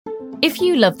If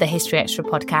you love the History Extra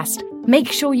podcast,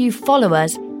 make sure you follow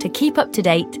us to keep up to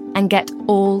date and get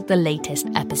all the latest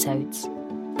episodes.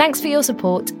 Thanks for your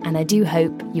support, and I do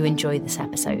hope you enjoy this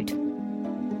episode.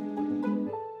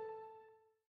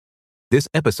 This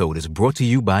episode is brought to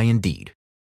you by Indeed.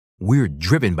 We're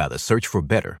driven by the search for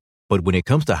better, but when it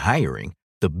comes to hiring,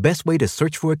 the best way to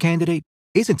search for a candidate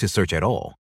isn't to search at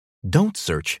all. Don't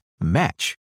search,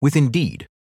 match with Indeed.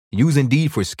 Use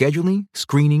Indeed for scheduling,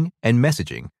 screening, and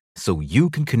messaging so you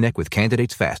can connect with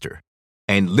candidates faster.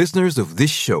 And listeners of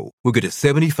this show will get a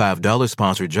 $75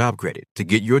 sponsored job credit to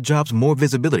get your jobs more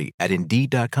visibility at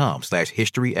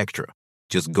Indeed.com/HistoryExtra.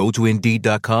 Just go to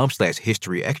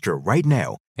Indeed.com/HistoryExtra right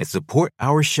now and support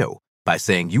our show by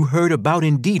saying you heard about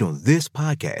Indeed on this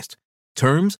podcast.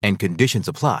 Terms and conditions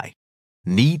apply.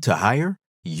 Need to hire?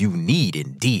 You need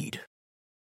Indeed.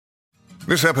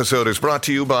 This episode is brought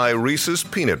to you by Reese's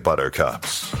Peanut Butter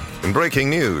Cups. In breaking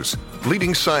news,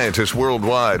 leading scientists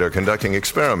worldwide are conducting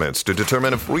experiments to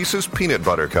determine if Reese's Peanut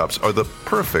Butter Cups are the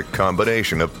perfect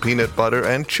combination of peanut butter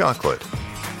and chocolate.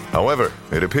 However,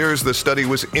 it appears the study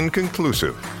was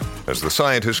inconclusive, as the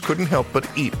scientists couldn't help but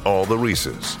eat all the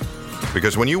Reese's.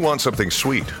 Because when you want something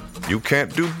sweet, you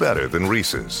can't do better than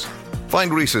Reese's.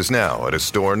 Find Reese's now at a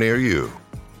store near you.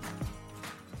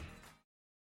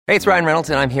 Hey, it's Ryan Reynolds,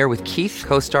 and I'm here with Keith,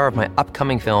 co-star of my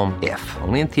upcoming film, If,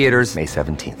 only in theaters May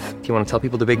 17th. Do you want to tell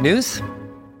people the big news?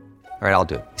 All right, I'll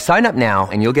do it. Sign up now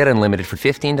and you'll get unlimited for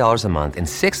 $15 a month and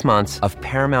 6 months of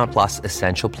Paramount Plus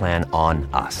Essential Plan on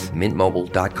us.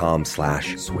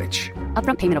 MintMobile.com/switch.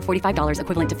 Upfront payment of $45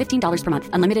 equivalent to $15 per month.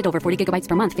 Unlimited over 40 gigabytes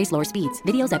per month. Face lower speeds.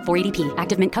 Videos at 480p.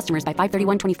 Active Mint customers by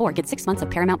 531.24 get 6 months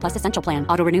of Paramount Plus Essential Plan.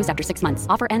 Auto renews after 6 months.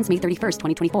 Offer ends May 31st,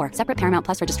 2024. Separate Paramount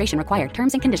Plus registration required.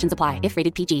 Terms and conditions apply if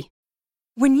rated PG.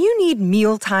 When you need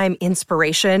mealtime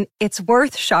inspiration, it's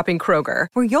worth shopping Kroger,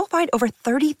 where you'll find over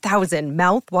 30,000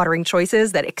 mouth-watering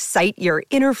choices that excite your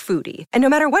inner foodie. And no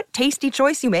matter what tasty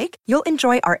choice you make, you'll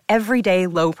enjoy our everyday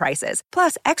low prices,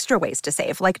 plus extra ways to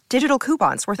save, like digital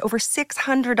coupons worth over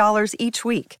 $600 each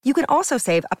week. You can also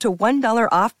save up to $1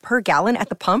 off per gallon at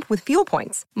the pump with fuel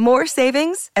points. More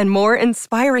savings and more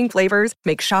inspiring flavors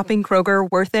make shopping Kroger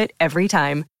worth it every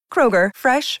time. Kroger,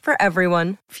 fresh for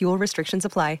everyone. Fuel restrictions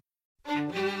apply.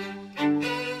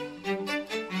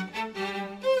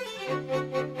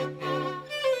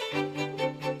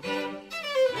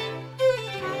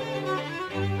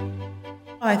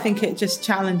 I think it just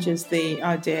challenges the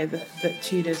idea that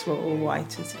Tudors were all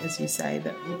white, as you say,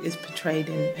 that is portrayed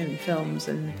in films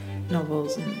and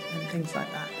novels and things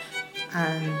like that.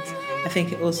 And I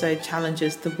think it also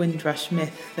challenges the Windrush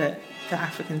myth that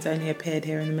Africans only appeared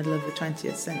here in the middle of the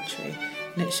 20th century.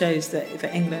 And it shows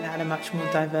that England had a much more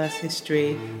diverse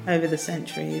history over the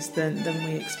centuries than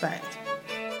we expect.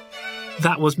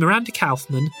 That was Miranda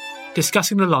Kaufman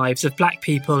discussing the lives of black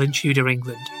people in Tudor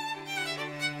England.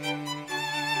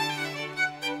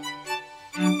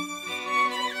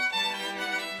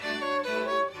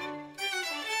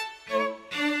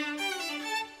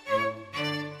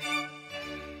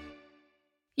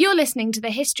 You're listening to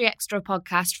the History Extra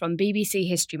podcast from BBC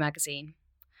History Magazine.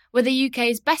 We're the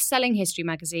UK's best-selling history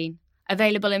magazine,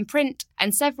 available in print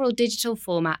and several digital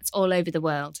formats all over the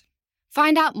world.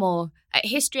 Find out more at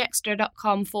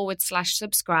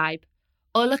historyextra.com/subscribe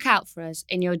or look out for us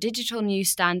in your digital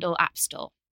newsstand or app store.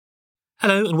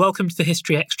 Hello and welcome to the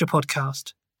History Extra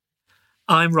podcast.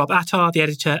 I'm Rob Attar, the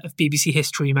editor of BBC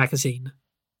History Magazine.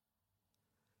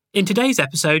 In today's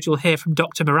episode, you'll hear from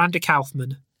Dr. Miranda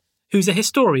Kaufman, who's a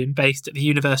historian based at the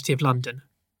University of London.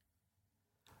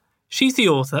 She's the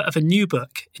author of a new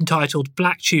book entitled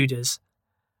Black Tudors,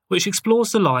 which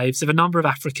explores the lives of a number of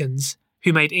Africans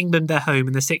who made England their home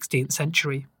in the 16th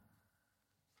century.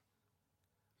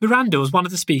 Miranda was one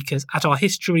of the speakers at our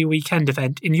History Weekend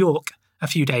event in York a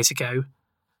few days ago,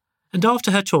 and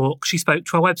after her talk she spoke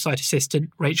to our website assistant,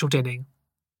 Rachel Dinning.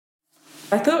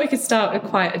 I thought we could start with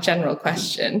quite a general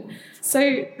question.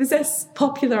 So there's this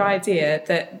popular idea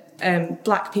that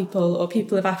black people or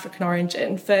people of African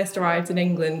origin first arrived in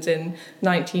England in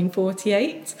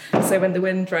 1948. So when the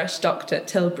Windrush docked at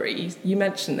Tilbury, you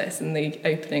mentioned this in the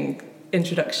opening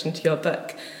introduction to your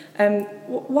book.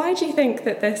 Why do you think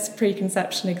that this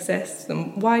preconception exists,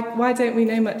 and why don't we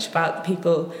know much about the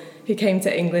people who came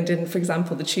to England in, for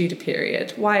example, the Tudor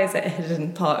period? Why is it a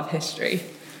hidden part of history?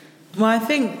 Well, I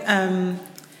think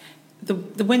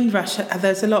the Windrush,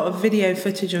 there's a lot of video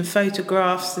footage and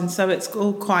photographs, and so it's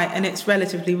all and it's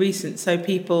relatively recent, so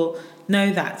people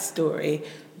know that story.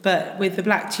 But with the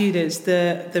Black Tudors,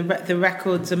 the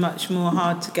records are much more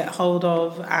hard to get hold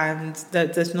of, and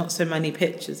there's not so many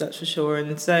pictures, that's for sure.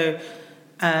 And so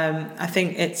I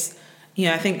think it's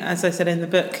I think, as I said in the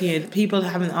book, people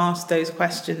haven't asked those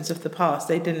questions of the past.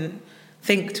 They didn't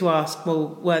think to ask,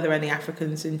 well, were there any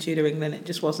Africans in Tudor England? It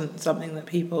just wasn't something that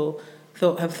people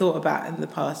have thought about in the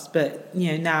past. But,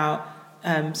 now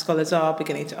scholars are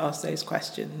beginning to ask those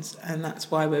questions, and that's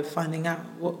why we're finding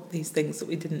out these things that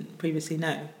we didn't previously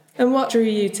know. And what drew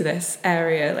you to this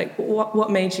area? Like, what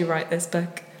made you write this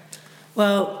book?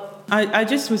 Well, I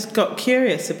just got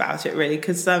curious about it, really,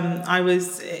 because I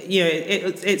was,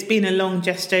 it's been a long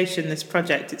gestation, this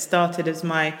project. It started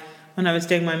when I was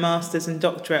doing my master's and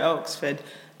doctorate at Oxford,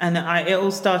 and it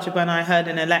all started when I heard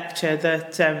in a lecture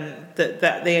that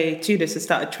the Tudors had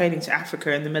started trading to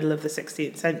Africa in the middle of the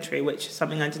 16th century, which is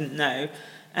something I didn't know.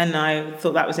 And I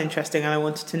thought that was interesting, and I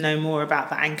wanted to know more about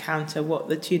that encounter, what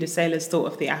the Tudor sailors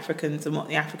thought of the Africans and what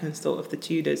the Africans thought of the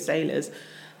Tudor sailors.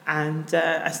 And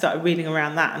I started reading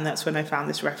around that, and that's when I found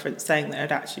this reference saying there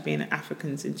had actually been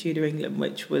Africans in Tudor England,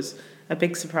 which was a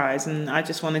big surprise. And I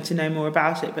just wanted to know more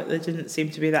about it, but there didn't seem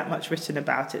to be that much written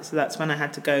about it. So that's when I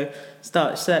had to go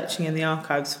start searching in the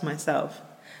archives for myself.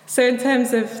 So in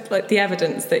terms of the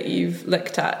evidence that you've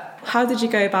looked at, how did you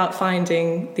go about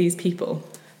finding these people?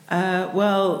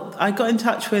 Well, I got in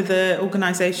touch with an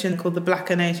organisation called the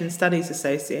Black and Asian Studies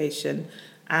Association,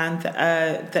 and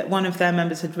that one of their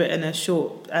members had written a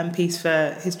short piece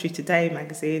for History Today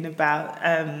magazine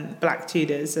about Black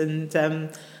Tudors, and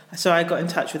so I got in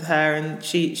touch with her, and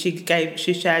she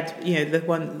shared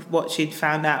what she'd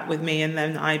found out with me, and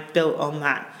then I built on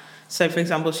that. So, for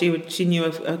example, she knew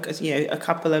of a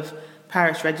couple of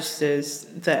parish registers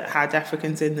that had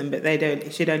Africans in them, but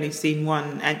she'd only seen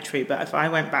one entry. But if I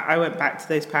went back to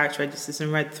those parish registers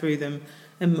and read through them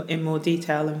in more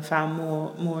detail and found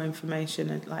more information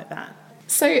and like that.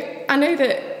 So I know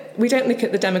that we don't look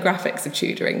at the demographics of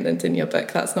Tudor England in your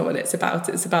book. That's not what it's about.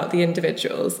 It's about the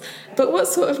individuals. But what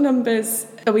sort of numbers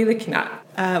are we looking at?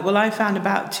 Well, I found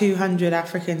about 200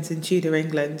 Africans in Tudor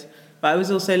England. But I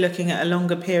was also looking at a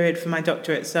longer period for my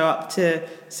doctorate, so up to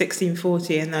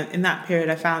 1640. And in that period,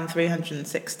 I found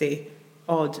 360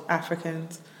 odd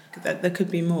Africans. There could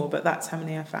be more, but that's how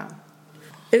many I found.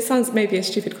 It sounds maybe a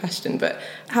stupid question, but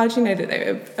how do you know that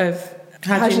they were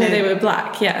How do you know they were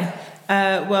black? Yeah.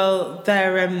 Well,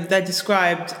 they're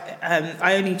described.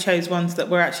 I only chose ones that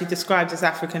were actually described as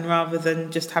African rather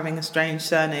than just having a strange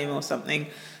surname or something.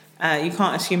 You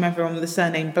can't assume everyone with the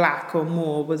surname Black or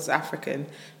Moore was African.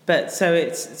 But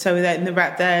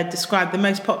they're described. The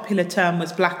most popular term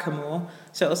was blackamoor.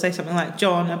 So it'll say something like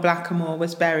John, a blackamoor,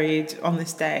 was buried on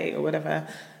this day or whatever.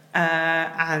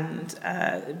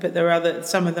 But there are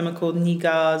some of them are called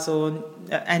Negars or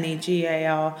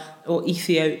Negar or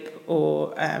Ethiop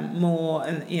or Moor,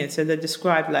 and so they're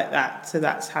described like that. So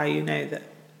that's how you know that.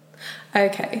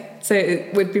 Okay, so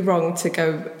it would be wrong to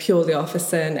go purely off a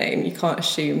surname. You can't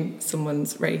assume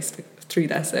someone's race through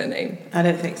their surname. I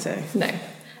don't think so. No.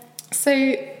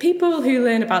 So people who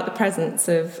learn about the presence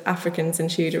of Africans in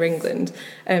Tudor England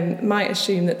might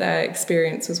assume that their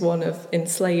experience was one of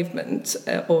enslavement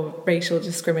or racial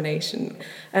discrimination.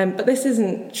 But this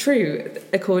isn't true,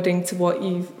 according to what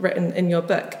you've written in your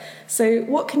book. So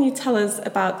what can you tell us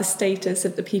about the status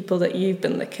of the people that you've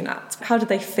been looking at? How do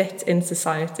they fit in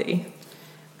society?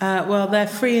 Well, they're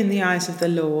free in the eyes of the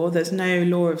law. There's no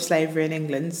law of slavery in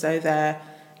England, so they're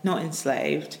not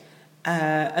enslaved.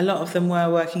 A lot of them were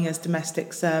working as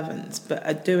domestic servants, but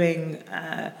are doing,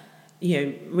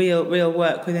 real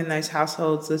work within those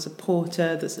households. There's a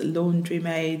porter, there's a laundry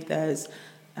maid, there's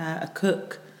a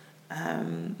cook,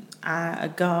 a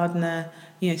gardener.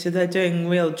 So they're doing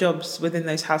real jobs within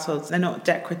those households. They're not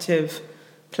decorative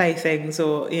playthings,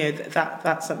 or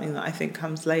that's something that I think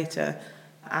comes later.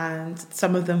 And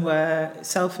some of them were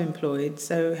self-employed,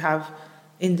 so have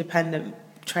independent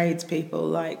tradespeople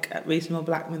like at Reasonable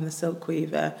Blackman, the silk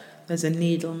weaver. There's a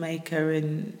needle maker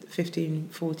in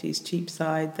 1540s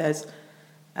Cheapside. There's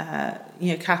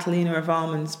Catalina of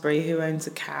Almondsbury, who owns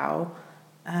a cow.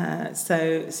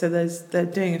 So they're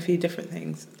doing a few different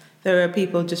things. There are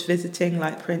people just visiting,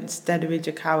 like Prince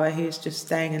Dedderidge Akawa, who's just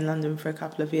staying in London for a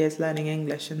couple of years learning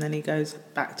English, and then he goes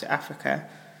back to Africa.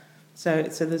 So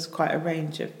there's quite a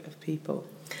range of people.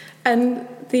 And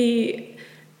the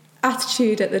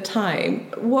attitude at the time,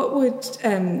 what would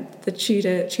the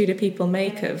Tudor people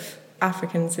make of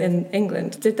Africans in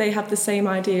England? Did they have the same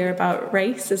idea about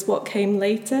race as what came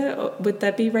later? Or would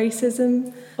there be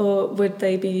racism, or would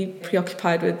they be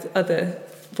preoccupied with other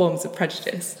forms of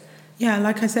prejudice? Yeah,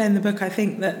 like I say in the book, I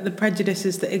think that the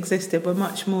prejudices that existed were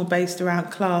much more based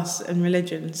around class and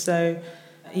religion. So,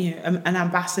 an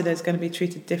ambassador is going to be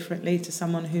treated differently to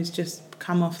someone who's just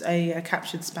come off a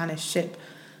captured Spanish ship.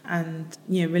 And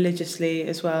religiously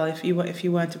as well, if you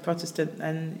weren't a Protestant,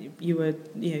 then you were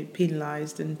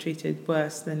penalised and treated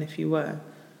worse than if you were.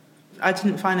 I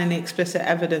didn't find any explicit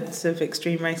evidence of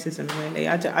extreme racism, really.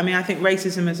 I think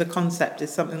racism as a concept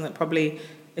is something that probably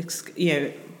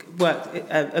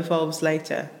evolves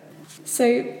later.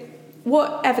 So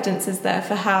what evidence is there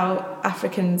for how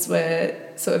Africans were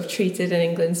sort of treated in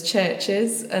England's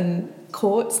churches and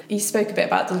courts? You spoke a bit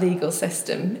about the legal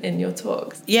system in your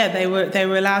talks. Yeah, they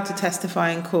were allowed to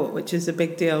testify in court, which is a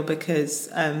big deal because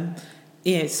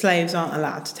slaves aren't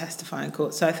allowed to testify in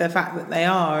court. So the fact that they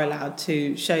are allowed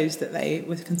to shows that they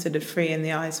were considered free in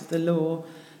the eyes of the law.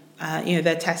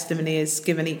 Their testimony is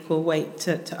given equal weight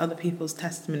to other people's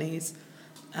testimonies,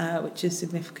 which is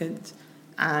significant.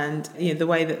 And the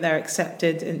way that they're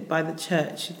accepted by the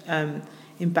church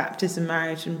in baptism,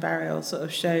 marriage and burial sort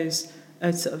of shows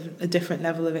a different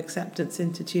level of acceptance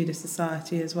into Tudor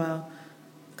society as well,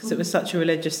 because it was such a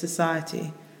religious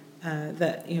society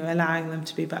that allowing them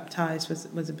to be baptised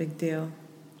was a big deal.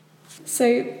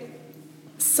 So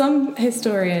some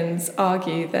historians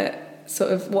argue that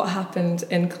sort of what happened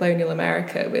in colonial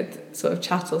America with sort of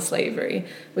chattel slavery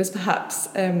was perhaps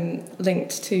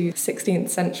linked to 16th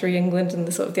century England and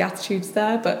the attitudes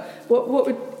there. But what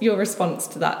would your response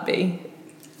to that be?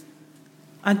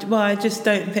 I just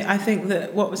don't think... I think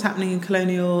that what was happening in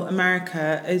colonial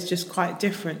America is just quite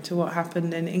different to what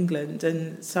happened in England.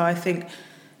 And so I think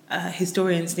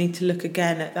historians need to look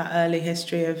again at that early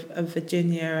history of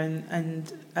Virginia and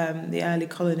the early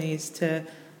colonies to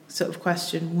sort of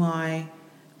question why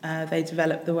they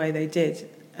developed the way they did.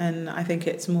 And I think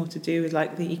it's more to do with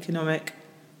the economic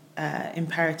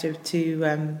imperative to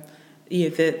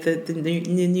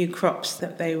the new crops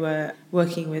that they were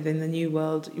working with in the New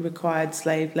World required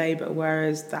slave labour,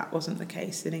 whereas that wasn't the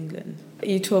case in England.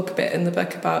 You talk a bit in the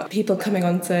book about people coming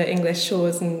onto English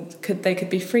shores and they could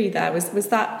be free there. Was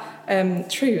that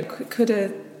true? Could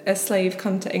a slave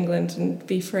come to England and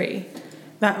be free?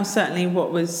 That was certainly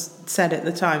what was said at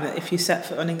the time, that if you set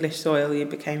foot on English soil, you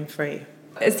became free.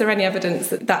 Is there any evidence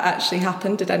that actually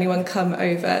happened? Did anyone come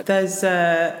over? There's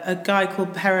a guy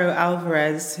called Pero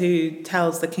Alvarez who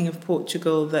tells the King of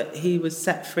Portugal that he was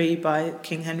set free by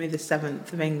King Henry VII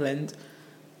of England,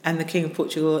 and the King of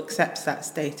Portugal accepts that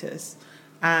status.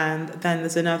 And then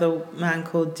there's another man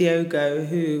called Diogo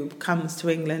who comes to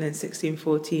England in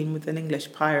 1614 with an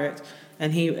English pirate,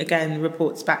 and he again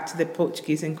reports back to the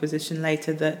Portuguese Inquisition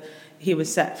later that he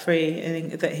was set free,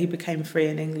 that he became free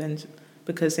in England,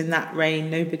 because in that reign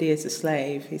nobody is a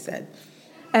slave, he said.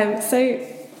 So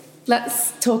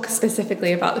let's talk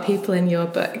specifically about the people in your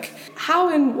book.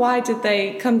 How and why did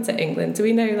they come to England? Do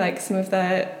we know some of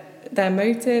their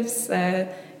motives?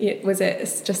 Was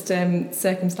it just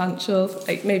circumstantial?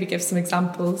 Maybe give some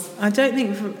examples. I don't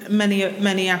think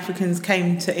many Africans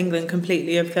came to England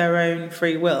completely of their own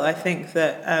free will. I think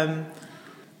that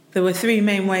there were three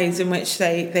main ways in which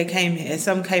they came here.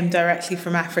 Some came directly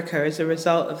from Africa as a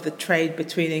result of the trade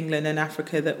between England and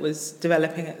Africa that was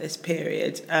developing at this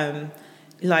period,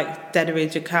 like Dedere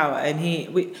Jakawa, and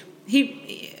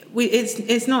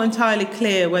it's not entirely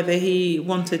clear whether he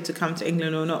wanted to come to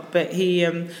England or not, but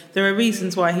there are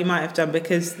reasons why he might have done,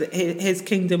 because his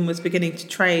kingdom was beginning to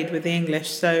trade with the English.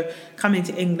 So coming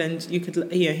to England, he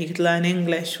could learn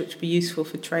English, which would be useful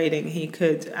for trading. He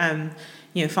could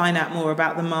find out more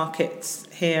about the markets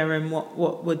here and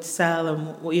what would sell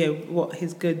and what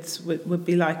his goods would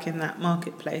be like in that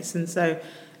marketplace. And so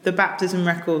the baptism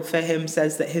record for him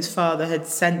says that his father had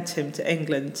sent him to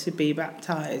England to be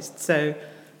baptised. So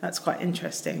that's quite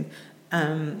interesting.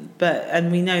 And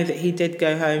we know that he did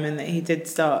go home and that he did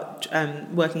start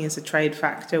working as a trade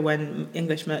factor when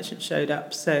English merchants showed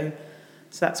up. So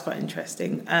that's quite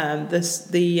interesting.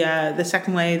 The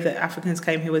second way that Africans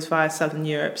came here was via southern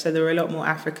Europe. So there were a lot more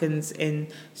Africans in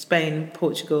Spain,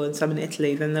 Portugal, and some in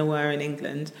Italy than there were in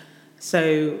England.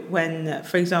 So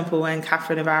for example, when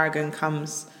Catherine of Aragon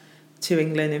comes to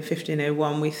England in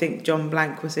 1501, we think John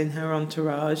Blank was in her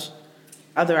entourage.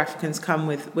 Other Africans come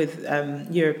with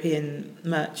European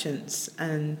merchants,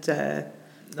 and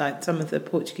some of the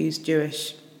Portuguese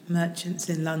Jewish merchants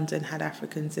in London had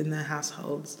Africans in their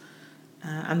households.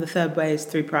 And the third way is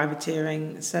through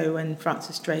privateering. So when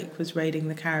Francis Drake was raiding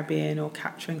the Caribbean or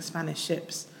capturing Spanish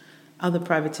ships, other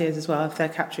privateers as well, if they're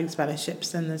capturing Spanish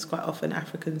ships, then there's quite often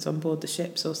Africans on board the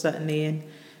ships, or certainly in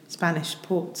Spanish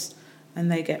ports.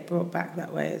 and they get brought back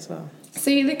that way as well. So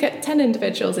you look at 10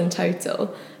 individuals in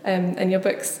total, and your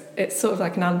book's, it's sort of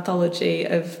like an anthology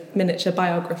of miniature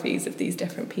biographies of these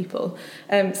different people.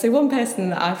 So one person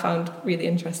that I found really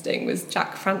interesting was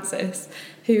Jack Francis,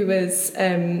 who was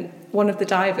one of the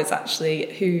divers,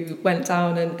 actually, who went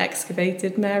down and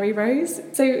excavated Mary Rose.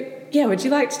 So, yeah, would you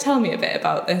like to tell me a bit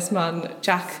about this man,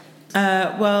 Jack?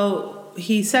 Well,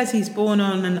 he says he's born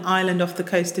on an island off the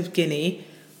coast of Guinea.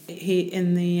 He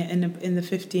in the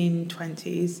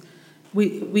 1520s.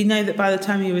 We know that by the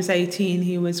time he was 18,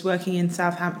 he was working in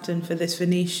Southampton for this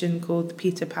Venetian called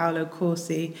Peter Paolo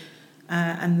Corsi,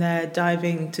 and they're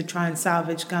diving to try and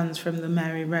salvage guns from the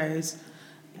Mary Rose.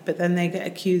 But then they get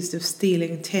accused of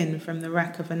stealing tin from the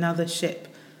wreck of another ship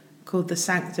called the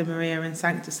Sancta Maria and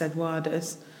Sanctus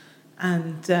Eduardus,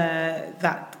 and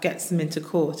that gets them into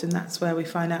court, and that's where we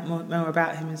find out more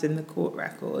about him, is in the court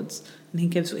records. And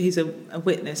he's a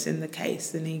witness in the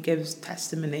case, and he gives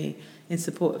testimony in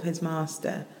support of his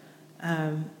master.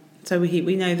 So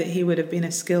we know that he would have been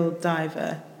a skilled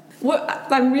diver.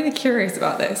 I'm really curious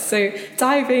about this. So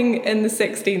diving in the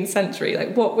 16th century,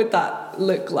 like what would that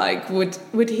look like?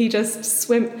 Would he just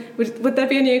swim? Would there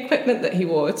be any equipment that he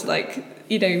wore to, like,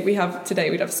 you know, we'd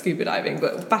have scuba diving,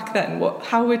 but back then,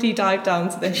 how would he dive down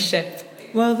to this ship?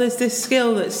 Well, there's this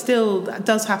skill that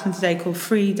does happen today called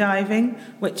free diving,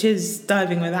 which is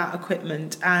diving without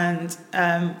equipment, and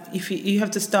if you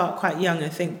have to start quite young, I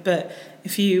think, but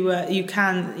if you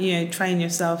can train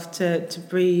yourself to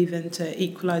breathe and to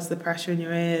equalize the pressure in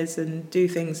your ears and do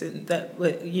things that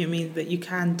mean that you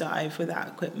can dive without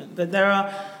equipment. But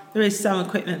there is some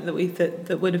equipment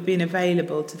that would have been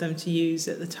available to them to use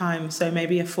at the time. So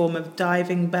maybe a form of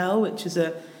diving bell, which is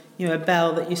a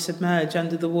bell that you submerge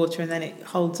under the water, and then it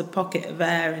holds a pocket of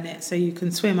air in it, so you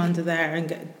can swim under there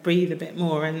and breathe a bit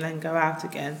more and then go out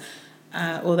again.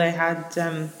 Or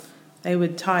they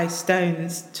would tie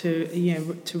stones to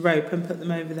rope and put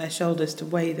them over their shoulders to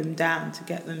weigh them down to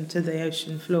get them to the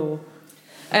ocean floor.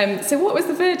 So what was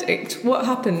the verdict? What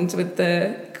happened with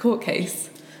the court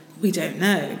case? We don't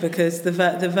know, because the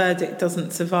verdict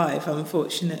doesn't survive,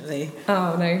 unfortunately.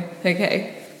 Oh no.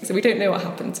 Okay. So we don't know what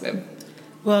happened to him.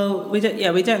 Well, we don't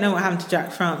know what happened to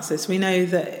Jack Francis. We know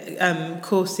that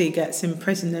Corsi gets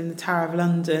imprisoned in the Tower of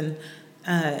London,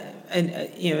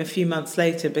 a few months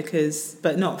later, but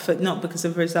not because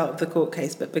of the result of the court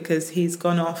case, but because he's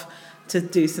gone off to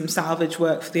do some salvage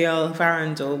work for the Earl of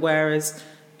Arundel, whereas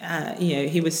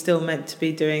he was still meant to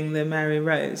be doing the Mary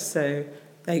Rose. So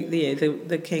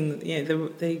the king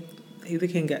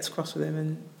gets cross with him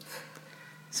and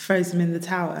throws him in the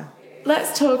tower.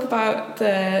 Let's talk about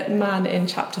the man in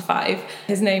chapter 5.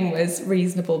 His name was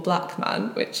Reasonable Black Man,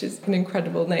 which is an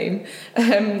incredible name.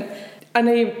 I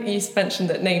know you mentioned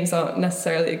that names aren't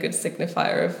necessarily a good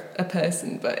signifier of a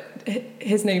person, but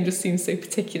his name just seems so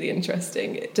particularly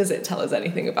interesting. Does it tell us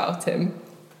anything about him?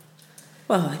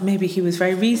 Well, maybe he was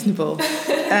very reasonable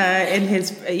in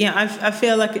his... I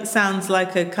feel like it sounds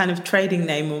like a kind of trading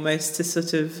name almost, to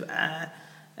sort of...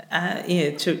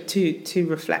 to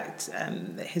reflect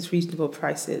his reasonable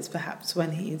prices, perhaps,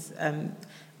 when he's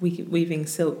weaving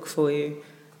silk for you.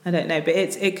 I don't know, but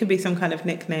it could be some kind of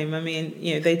nickname. I mean,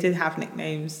 they did have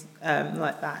nicknames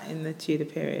like that in the Tudor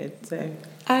period. So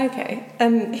okay,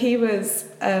 and he was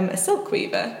a silk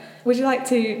weaver. Would you like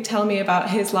to tell me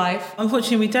about his life?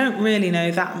 Unfortunately, we don't really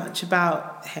know that much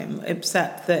about him,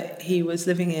 except that he was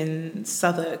living in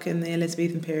Southwark in the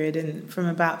Elizabethan period, from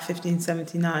about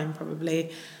 1579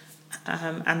 probably,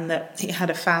 and that he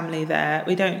had a family there.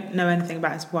 We don't know anything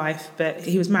about his wife, but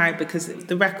he was married because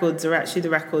the records are actually the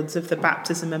records of the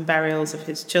baptism and burials of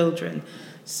his children.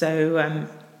 So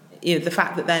the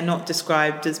fact that they're not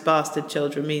described as bastard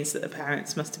children means that the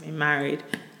parents must have been married.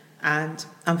 And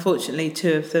unfortunately,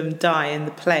 2 of them die in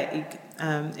the plague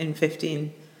in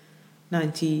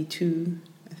 1592,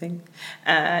 I think.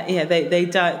 They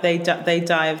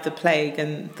die of the plague,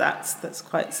 and that's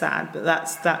quite sad. But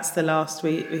that's the last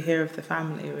we hear of the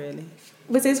family, really.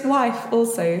 Was his wife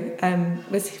also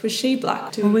was she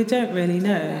black too? Well, we don't really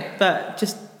know, but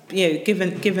just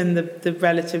given the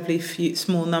relatively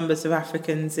small numbers of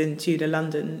Africans in Tudor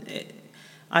London,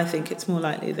 I think it's more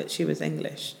likely that she was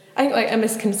English. I think a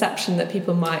misconception that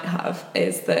people might have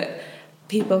is that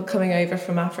people coming over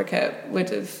from Africa would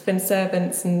have been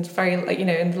servants and very,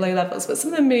 in low levels, but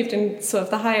some of them moved in sort of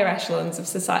the higher echelons of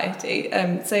society.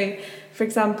 So, for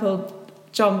example,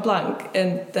 John Blanc,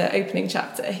 in the opening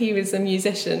chapter, he was a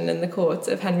musician in the court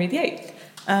of Henry VIII.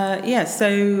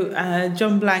 So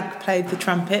John Blanc played the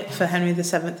trumpet for Henry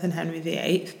VII and Henry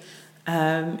VIII.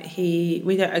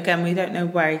 We don't know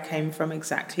where he came from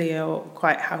exactly or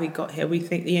quite how he got here. We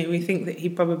think that he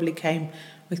probably came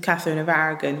with Catherine of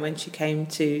Aragon when she came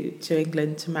to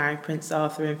England to marry Prince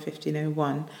Arthur in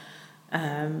 1501.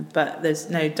 But there's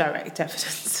no direct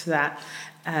evidence for that.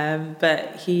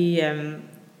 But we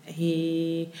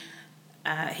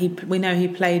know he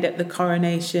played at the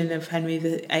coronation of Henry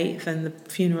VIII and the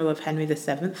funeral of Henry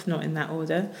VII, not in that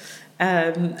order.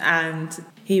 And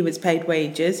he was paid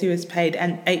wages. He was paid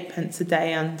 8p a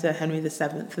day under Henry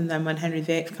VII, and then when Henry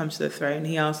VIII comes to the throne,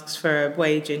 he asks for a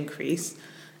wage increase,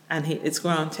 and it's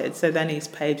granted. So then he's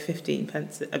paid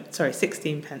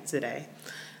 16p a day.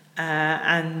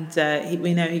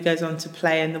 We know he goes on to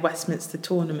play in the Westminster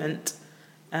tournament,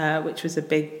 which was a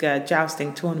big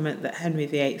jousting tournament that Henry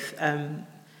VIII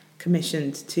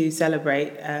commissioned to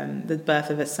celebrate the birth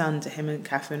of a son to him and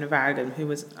Catherine of Aragon, who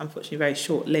was unfortunately very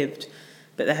short-lived.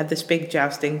 But they had this big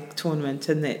jousting tournament,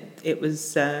 and it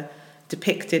was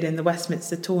depicted in the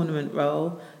Westminster tournament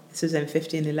roll. This was in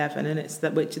 1511, and it's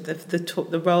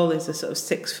the roll is a sort of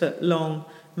 6-foot-long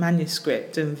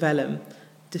manuscript in vellum,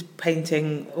 just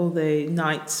painting all the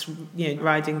knights,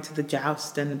 riding to the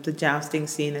joust and the jousting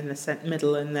scene in the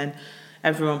middle, and then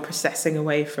everyone processing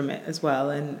away from it as well.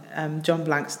 And John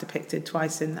Blank's depicted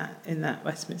twice in that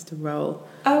Westminster roll.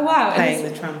 Oh wow! Playing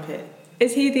the trumpet.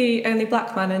 Is he the only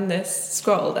black man in this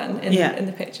scroll then, in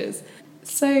the pictures?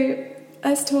 So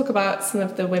let's talk about some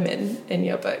of the women in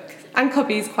your book. Anne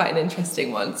Cobby's quite an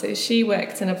interesting one. So she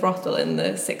worked in a brothel in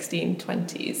the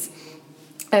 1620s.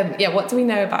 What do we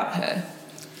know about her?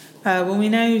 Well, we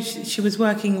know she was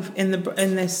working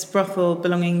in this brothel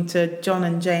belonging to John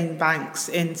and Jane Banks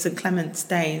in St Clement's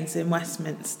Danes in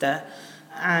Westminster,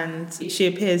 and she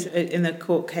appears in the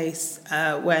court case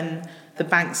when the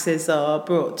Bankses are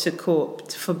brought to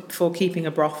court for keeping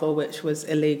a brothel, which was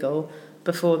illegal,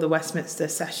 before the Westminster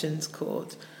Sessions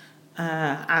Court.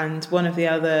 And one of the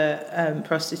other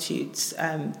prostitutes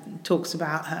talks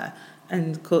about her,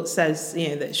 and the court says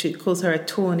that she calls her a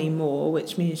tawny Moor,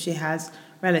 which means she has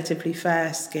relatively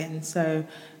fair skin. So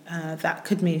that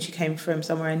could mean she came from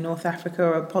somewhere in North Africa,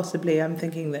 or possibly I'm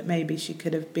thinking that maybe she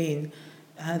could have been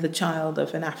the child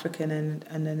of an African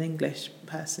and an English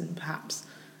person, perhaps.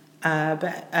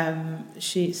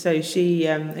 She's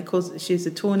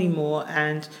a tawny Moor,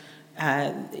 and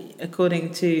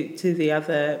according to the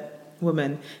other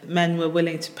woman, men were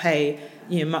willing to pay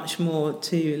much more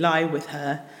to lie with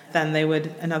her than they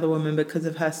would another woman because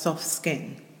of her soft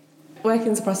skin.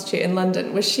 Working as a prostitute in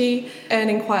London, was she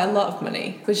earning quite a lot of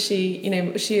money? Was she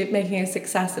making a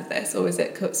success of this, or was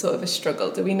it sort of a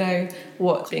struggle? Do we know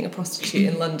what being a prostitute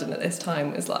in London at this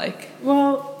time was like?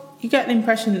 Well, you get the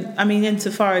impression,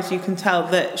 insofar as you can tell,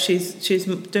 that she's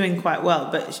doing quite well,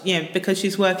 but because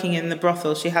she's working in the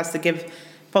brothel, she has to give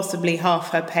possibly half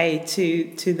her pay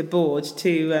to the board,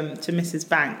 to Mrs.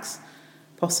 Banks,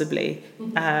 possibly.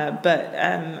 But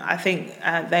I think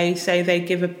they say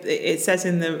it says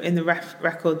in the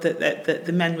record that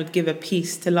the men would give a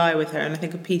piece to lie with her, and I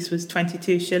think a piece was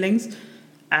 22 shillings,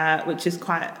 which is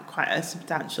quite a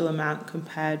substantial amount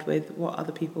compared with what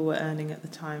other people were earning at the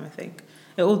time, I think.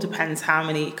 It all depends how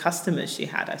many customers she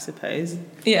had, I suppose.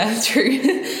 Yeah, true.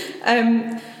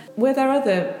 Were there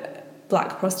other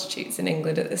black prostitutes in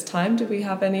England at this time? Do we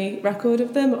have any record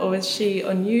of them, or was she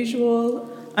unusual?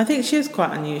 I think she is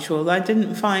quite unusual. I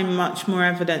didn't find much more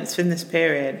evidence in this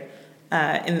period.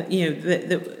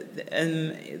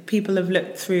 People have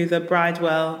looked through the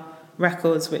Bridewell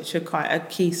records, which are quite a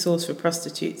key source for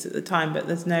prostitutes at the time, but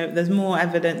there's more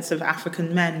evidence of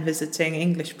African men visiting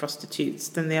English prostitutes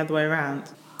than the other way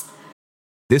around.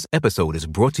 This episode is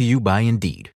brought to you by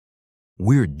Indeed.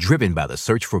 We're driven by the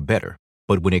search for better,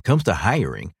 but when it comes to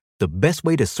hiring, the best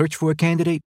way to search for a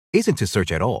candidate isn't to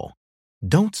search at all.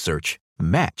 Don't search,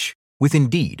 match with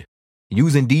Indeed.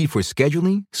 Use Indeed for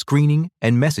scheduling, screening,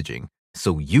 and messaging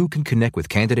so you can connect with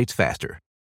candidates faster.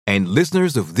 And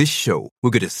listeners of this show will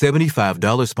get a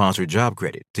 $75 sponsored job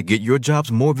credit to get your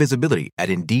jobs more visibility at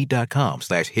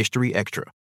Indeed.com/HistoryExtra.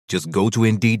 Just go to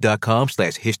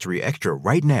Indeed.com/HistoryExtra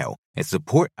right now and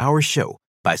support our show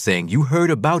by saying you heard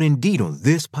about Indeed on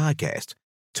this podcast.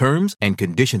 Terms and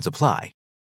conditions apply.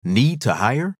 Need to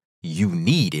hire? You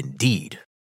need Indeed.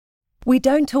 We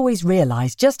don't always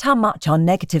realize just how much our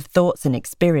negative thoughts and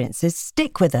experiences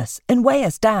stick with us and weigh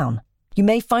us down. You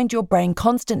may find your brain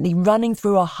constantly running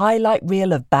through a highlight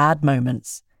reel of bad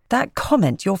moments. That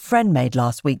comment your friend made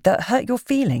last week that hurt your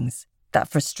feelings. That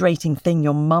frustrating thing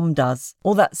your mum does.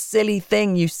 Or that silly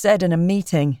thing you said in a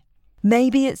meeting.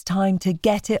 Maybe it's time to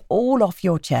get it all off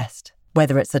your chest.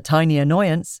 Whether it's a tiny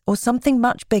annoyance or something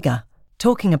much bigger.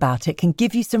 Talking about it can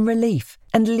give you some relief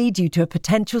and lead you to a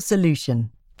potential solution.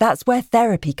 That's where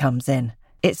therapy comes in.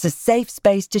 It's a safe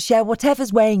space to share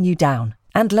whatever's weighing you down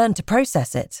and learn to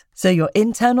process it, so your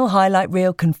internal highlight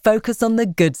reel can focus on the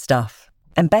good stuff.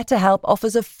 And BetterHelp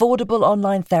offers affordable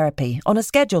online therapy on a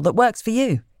schedule that works for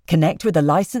you. Connect with a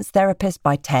licensed therapist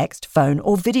by text, phone,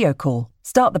 or video call.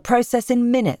 Start the process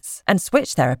in minutes and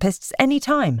switch therapists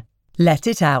anytime. Let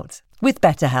it out with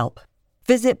BetterHelp.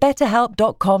 Visit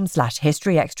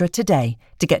betterhelp.com/historyextra today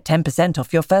to get 10%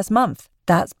 off your first month.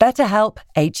 That's BetterHelp,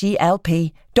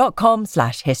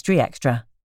 HELP.com/historyextra.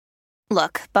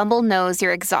 Look, Bumble knows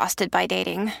you're exhausted by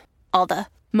dating. All the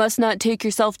must not take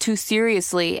yourself too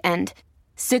seriously and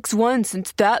 6'1"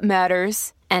 since that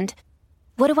matters. And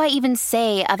what do I even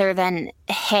say other than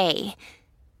hey?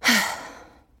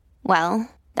 Well,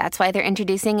 that's why they're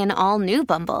introducing an all-new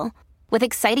Bumble with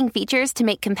exciting features to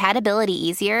make compatibility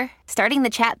easier, starting the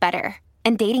chat better,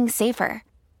 and dating safer.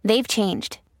 They've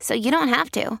changed, so you don't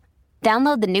have to.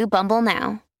 Download the new Bumble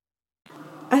now.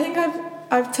 I think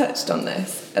I've touched on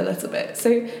this a little bit.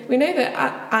 So we know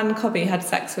that Anne Cobby had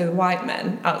sex with white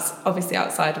men, obviously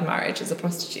outside of marriage as a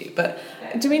prostitute, but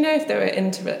do we know if there were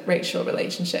interracial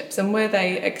relationships, and were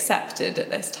they accepted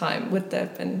at this time? Would there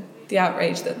have been the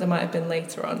outrage that there might have been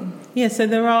later on? Yeah, so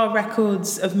there are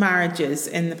records of marriages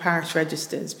in the parish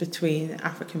registers between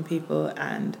African people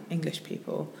and English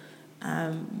people.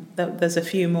 There's a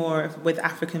few more with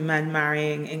African men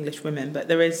marrying English women, but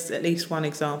there is at least one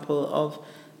example of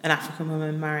an African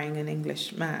woman marrying an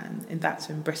English man, and that's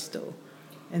in Bristol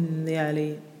in the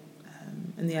early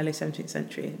 17th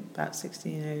century, about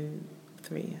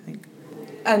 1603, I think.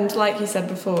 And like you said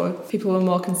before, people were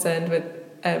more concerned with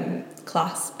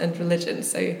class and religion,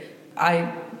 so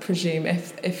I presume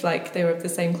if like they were of the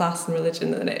same class and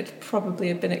religion, then it'd probably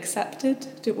have been accepted.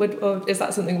 Or is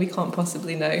that something we can't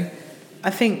possibly know? I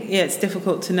think, it's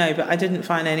difficult to know, but I didn't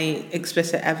find any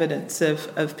explicit evidence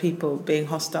of people being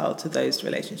hostile to those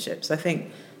relationships. I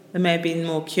think there may have been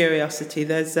more curiosity.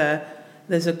 There's a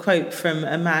quote from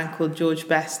a man called George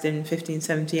Best in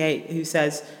 1578 who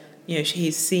says,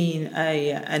 he's seen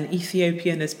an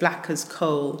Ethiopian as black as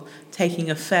coal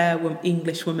taking a fair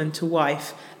English woman to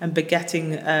wife and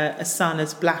begetting a son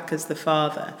as black as the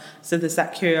father. So there's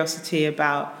that curiosity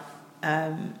about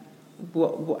the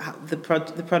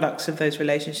products of those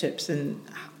relationships and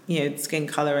skin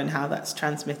color and how that's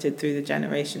transmitted through the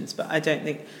generations. But I don't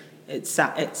think it's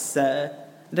a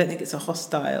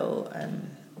hostile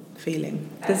feeling.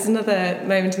 There's another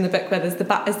moment in the book where there's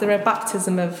is there a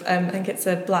baptism of I think it's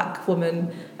a black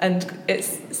woman, and it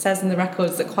says in the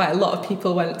records that quite a lot of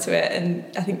people went to it, and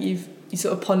I think you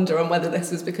sort of ponder on whether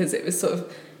this was because it was sort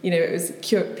of it was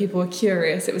people were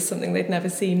curious, it was something they'd never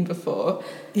seen before.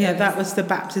 Yeah, that was the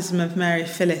baptism of Mary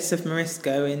Phyllis of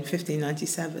Morisco in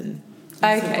 1597.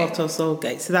 Okay. The Bottles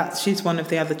Aldgate. So she's one of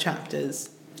the other chapters.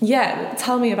 Yeah,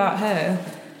 tell me about her.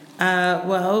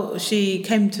 Well, she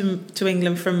came to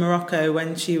England from Morocco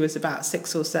when she was about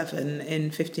 6 or 7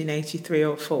 in 1583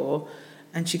 or 4,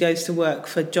 and she goes to work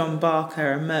for John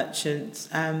Barker, a merchant.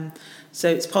 So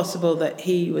it's possible that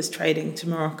he was trading to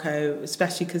Morocco,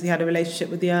 especially because he had a relationship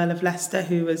with the Earl of Leicester,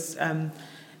 who was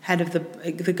head of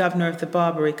the governor of the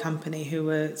Barbary Company, who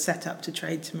were set up to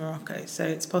trade to Morocco. So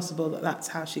it's possible that that's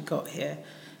how she got here.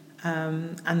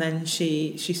 And then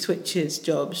she switches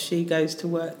jobs. She goes to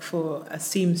work for a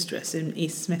seamstress in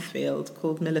East Smithfield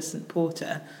called Millicent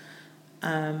Porter.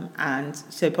 And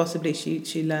so possibly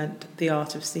she learnt the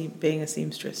art of being a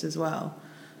seamstress as well.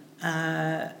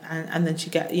 And then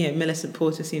Millicent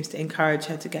Porter seems to encourage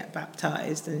her to get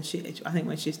baptised, and I think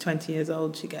when she's 20 years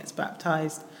old she gets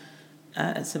baptised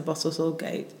at St Bottles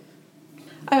Aldgate.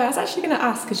 Oh, I was actually going to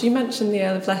ask, because you mentioned the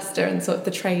Earl of Leicester and sort of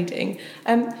the trading.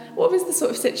 What was the sort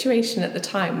of situation at the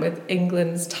time with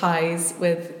England's ties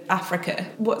with Africa?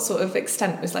 What sort of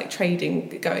extent was like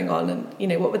trading going on, and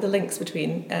what were the links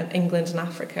between England and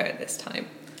Africa at this time?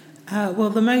 Well,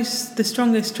 the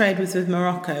strongest trade was with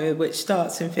Morocco, which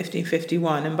starts in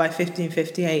 1551, and by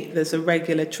 1558 there's a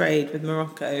regular trade with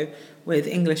Morocco, with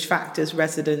English factors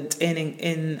resident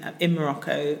in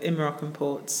Morocco, in Moroccan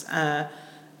ports.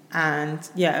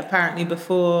 Apparently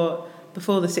before the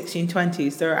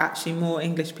 1620s, there are actually more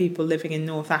English people living in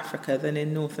North Africa than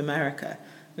in North America,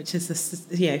 which is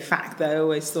a fact that I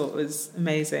always thought was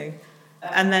amazing.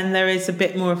 And then there is a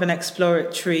bit more of an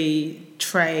exploratory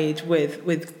trade with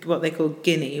what they call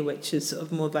Guinea, which is sort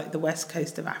of more like the west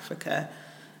coast of Africa.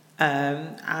 By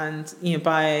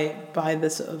the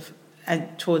sort of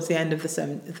towards the end of the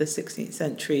 16th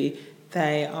century,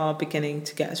 they are beginning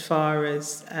to get as far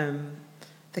as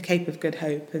the Cape of Good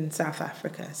Hope in South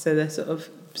Africa. So they're sort of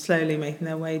slowly making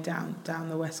their way down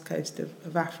the west coast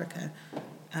of Africa.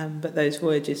 But those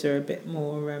voyages are a bit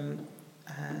more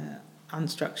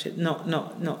unstructured,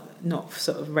 not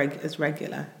sort of as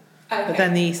regular. Okay. But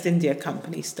then the East India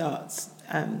Company starts,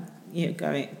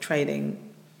 trading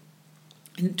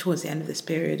towards the end of this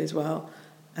period as well,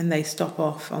 and they stop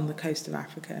off on the coast of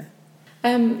Africa.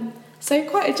 So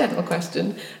quite a general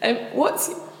question.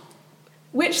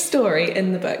 Which story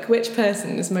in the book, which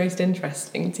person is most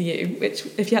interesting to you? Which,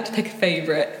 if you had to pick a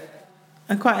favourite?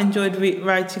 I quite enjoyed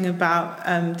writing about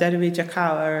Dederi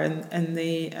Jakawa and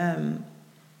the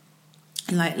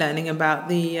learning about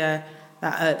the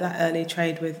that early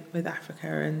trade with Africa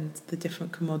and the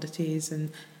different commodities,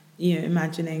 and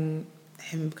imagining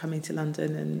him coming to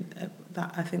London, and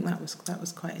that I think that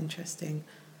was quite interesting.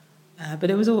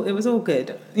 But it was all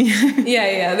good.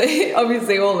 Yeah.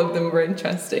 Obviously, all of them were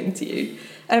interesting to you.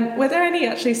 Were there any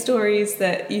actually stories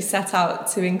that you set out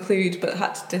to include but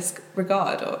had to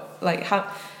disregard, or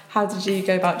how did you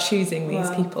go about choosing these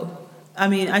people? I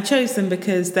mean, I chose them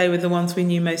because they were the ones we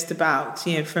knew most about,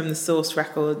 from the source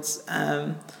records.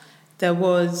 There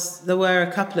were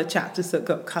a couple of chapters that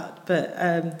got cut, but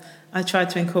I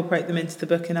tried to incorporate them into the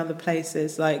book in other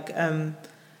places, like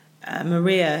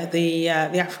Maria, the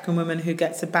African woman who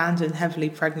gets abandoned heavily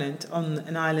pregnant on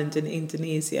an island in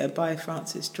Indonesia by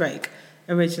Francis Drake,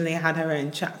 originally had her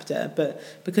own chapter, but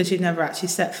because she'd never actually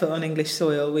set foot on English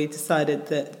soil, we decided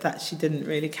that she didn't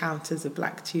really count as a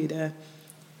black Tudor.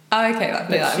 Oh, okay,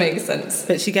 that makes sense.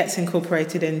 But she gets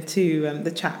incorporated into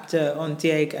the chapter on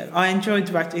Diego. I enjoyed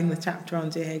writing the chapter on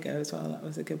Diego as well. That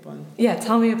was a good one. Yeah,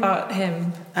 tell me about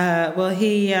him.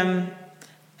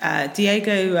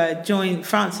 Diego joined.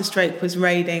 Francis Drake was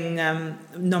raiding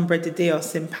Nombre de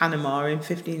Dios in Panama in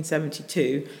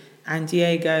 1572, and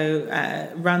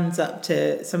Diego runs up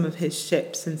to some of his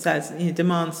ships and says,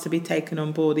 demands to be taken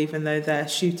on board even though they're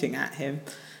shooting at him.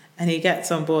 And he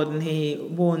gets on board and he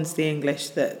warns the English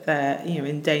that they're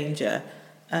in danger,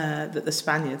 that the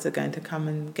Spaniards are going to come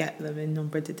and get them in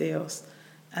Nombre de Dios.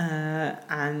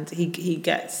 And he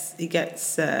gets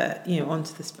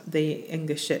onto the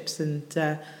English ships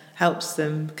and helps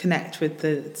them connect with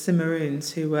the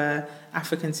Cimarroons, who were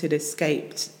Africans who'd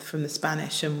escaped from the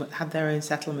Spanish and had their own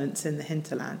settlements in the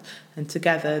hinterland. And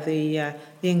together the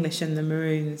English and the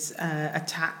Maroons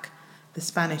attack the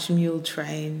Spanish mule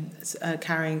train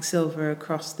carrying silver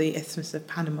across the Isthmus of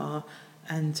Panama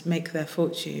and make their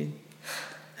fortune.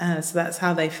 So that's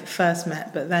how they first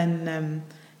met. But then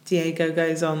Diego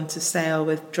goes on to sail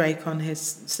with Drake on his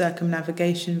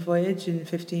circumnavigation voyage in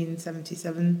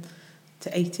 1577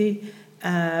 to 80.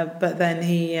 But then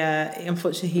he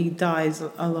dies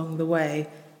along the way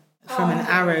from an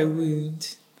arrow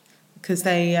wound, because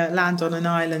they land on an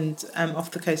island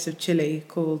off the coast of Chile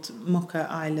called Mocha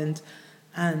Island,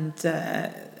 and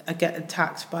get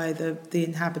attacked by the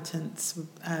inhabitants,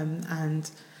 and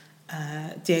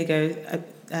Diego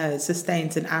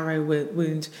sustains an arrow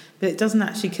wound, but it doesn't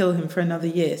actually kill him for another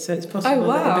year, so it's possible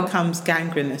that it becomes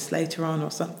gangrenous later on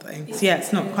or something. So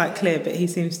it's not quite clear, but he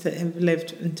seems to have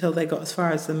lived until they got as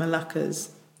far as the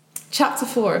Moluccas. Chapter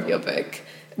 4 of your book,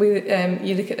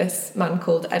 you look at this man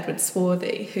called Edward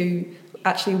Swarthy, who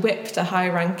actually whipped a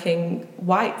high-ranking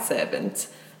white servant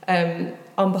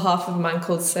on behalf of a man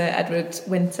called Sir Edward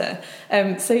Winter.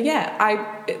 This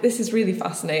is really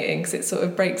fascinating because it sort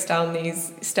of breaks down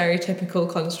these stereotypical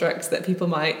constructs that people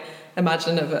might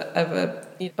imagine of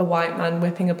a white man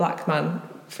whipping a black man,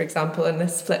 for example, and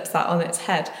this flips that on its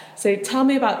head. So tell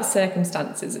me about the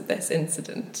circumstances of this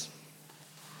incident.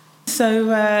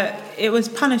 So it was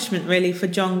punishment, really, for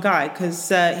John Guy, because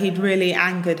he'd really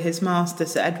angered his master,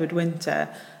 Sir Edward Winter.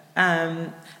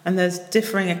 And there's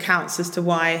differing accounts as to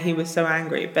why he was so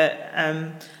angry, but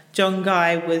John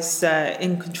Guy was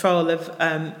in control of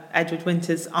Edward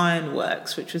Winter's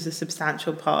ironworks, which was a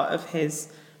substantial part of his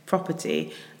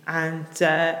property. And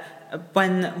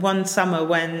one summer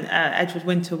when Edward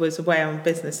Winter was away on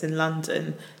business in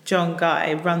London, John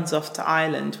Guy runs off to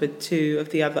Ireland with two of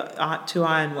the other two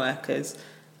ironworkers.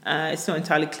 It's not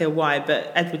entirely clear why,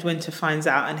 but Edward Winter finds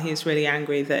out, and he's really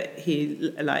angry that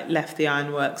he left the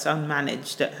ironworks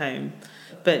unmanaged at home.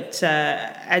 But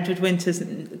Edward Winter's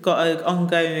got an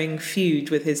ongoing feud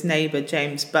with his neighbour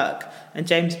James Buck, and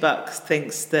James Buck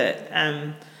thinks that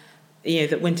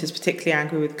that Winter's particularly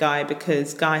angry with Guy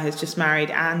because Guy has just married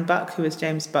Anne Buck, who is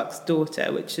James Buck's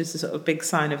daughter, which is a sort of big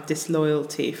sign of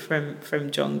disloyalty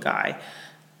from John Guy,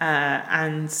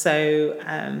 and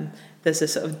so. There's a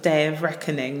sort of day of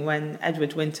reckoning when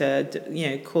Edward Winter,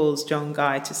 calls John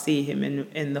Guy to see him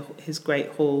in his great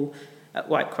hall at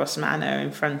Whitecross Manor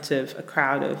in front of a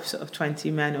crowd of sort of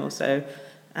 20 men or so,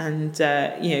 and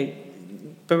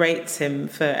berates him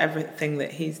for everything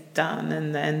that he's done,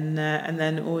 and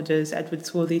then orders Edward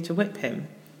Swarthy to whip him.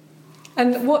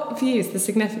 And what views the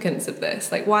significance of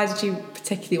this? Like, why did you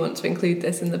particularly want to include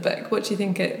this in the book? What do you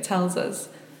think it tells us?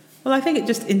 Well, I think it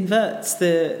just inverts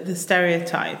the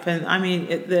stereotype. And I mean,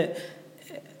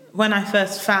 when I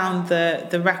first found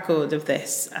the record of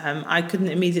this, I couldn't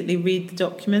immediately read the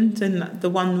document, and the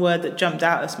one word that jumped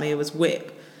out at me was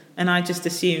whip. And I just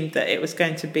assumed that it was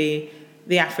going to be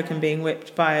the African being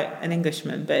whipped by an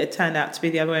Englishman, but it turned out to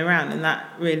be the other way around. And that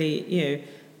really,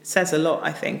 says a lot,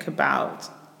 I think, about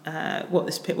what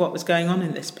was going on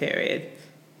in this period.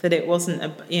 That it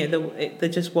wasn't, there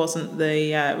just wasn't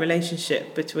the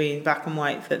relationship between black and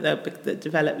white that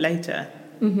developed later.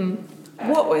 Mm-hmm.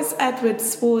 What was Edward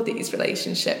Swarthy's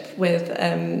relationship with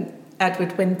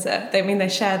Edward Winter? They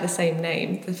share the same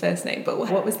name, the first name, but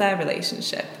what was their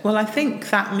relationship? Well, I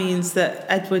think that means that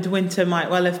Edward Winter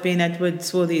might well have been Edward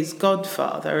Swarthy's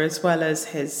godfather as well as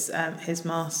his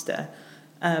master.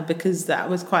 Because that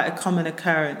was quite a common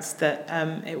occurrence that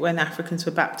when Africans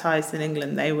were baptised in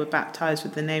England, they were baptised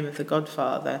with the name of the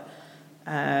godfather.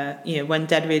 When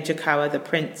Dedri Jakawa, the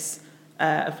prince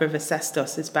of River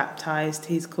Sestos, is baptised,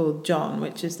 he's called John,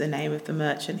 which is the name of the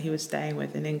merchant he was staying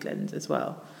with in England as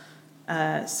well.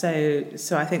 So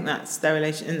I think that's their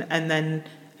relation. And then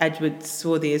Edward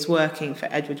Swarthy is working for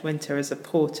Edward Winter as a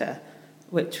porter,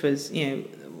 which was,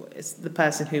 is the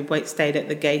person who stayed at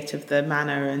the gate of the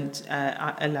manor and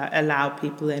allowed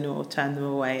people in or turned them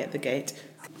away at the gate.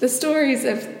 The stories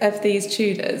of these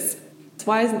Tudors,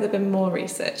 why hasn't there been more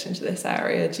research into this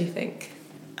area, do you think?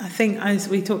 I think, as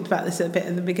we talked about this a bit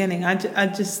at the beginning, I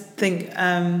just think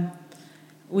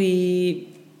we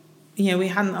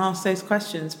hadn't asked those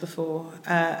questions before,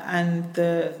 and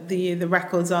the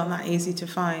records aren't that easy to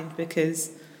find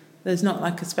because there's not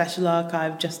like a special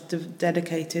archive just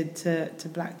dedicated to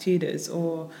Black Tudors,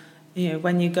 or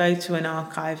when you go to an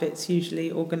archive, it's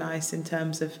usually organised in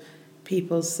terms of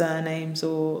people's surnames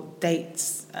or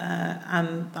dates,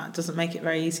 and that doesn't make it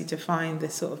very easy to find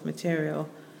this sort of material.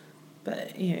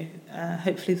 But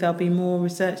hopefully there'll be more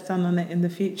research done on it in the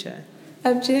future. Do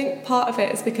you think part of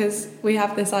it is because we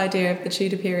have this idea of the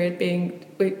Tudor period being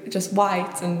just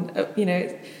white, and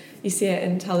you see it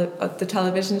in the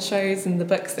television shows and the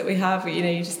books that we have,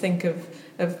 you just think of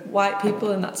white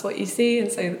people and that's what you see,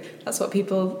 and so that's what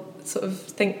people sort of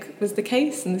think was the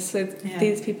case, and so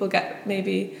these people get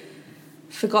maybe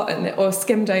forgotten or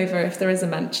skimmed over if there is a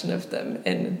mention of them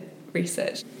in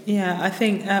research. Yeah, I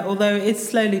think although it's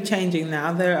slowly changing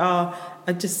now,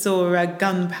 I just saw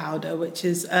Gunpowder, which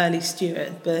is early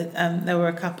Stuart, but there were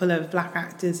a couple of black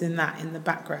actors in the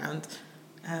background,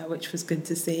 which was good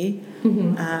to see.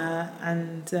 Mm-hmm.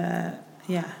 I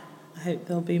hope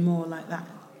there'll be more like that.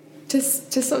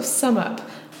 Just to sort of sum up,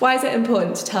 why is it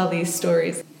important to tell these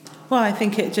stories? Well, I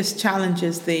think it just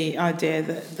challenges the idea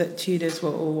that Tudors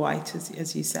were all white,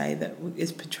 as you say, that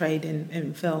is portrayed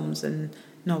in films and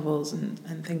novels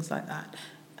and things like that.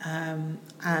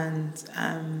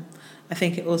 I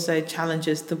think it also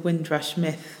challenges the Windrush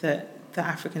myth that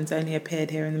Africans only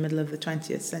appeared here in the middle of the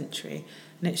 20th century.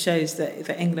 And it shows that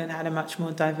England had a much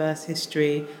more diverse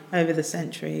history over the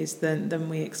centuries than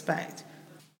we expect.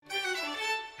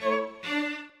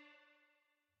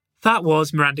 That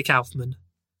was Miranda Kaufman.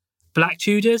 Black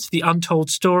Tudors, The Untold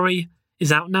Story,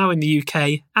 is out now in the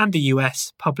UK and the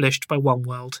US, published by One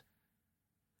World.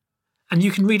 And you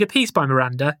can read a piece by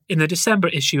Miranda in the December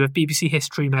issue of BBC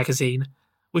History magazine,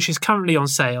 which is currently on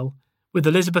sale, with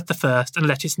Elizabeth I and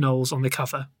Lettice Knowles on the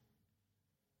cover.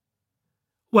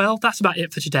 Well, that's about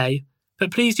it for today, but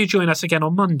please do join us again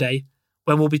on Monday,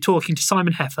 when we'll be talking to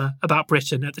Simon Heffer about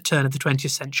Britain at the turn of the 20th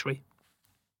century.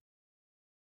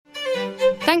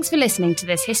 Thanks for listening to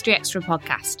this History Extra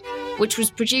podcast, which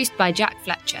was produced by Jack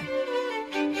Fletcher.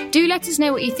 Do let us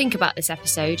know what you think about this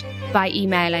episode by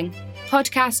emailing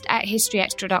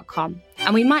podcast@historyextra.com,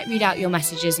 and we might read out your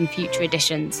messages in future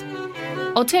editions.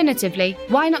 Alternatively,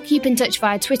 why not keep in touch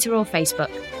via Twitter or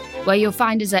Facebook, where you'll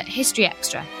find us at History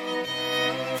Extra.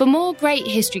 For more great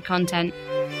history content,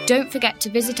 don't forget to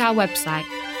visit our website,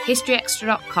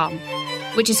 historyextra.com,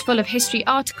 which is full of history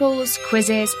articles,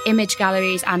 quizzes, image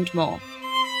galleries, and more.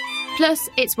 Plus,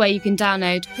 it's where you can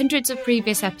download hundreds of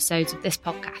previous episodes of this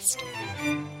podcast.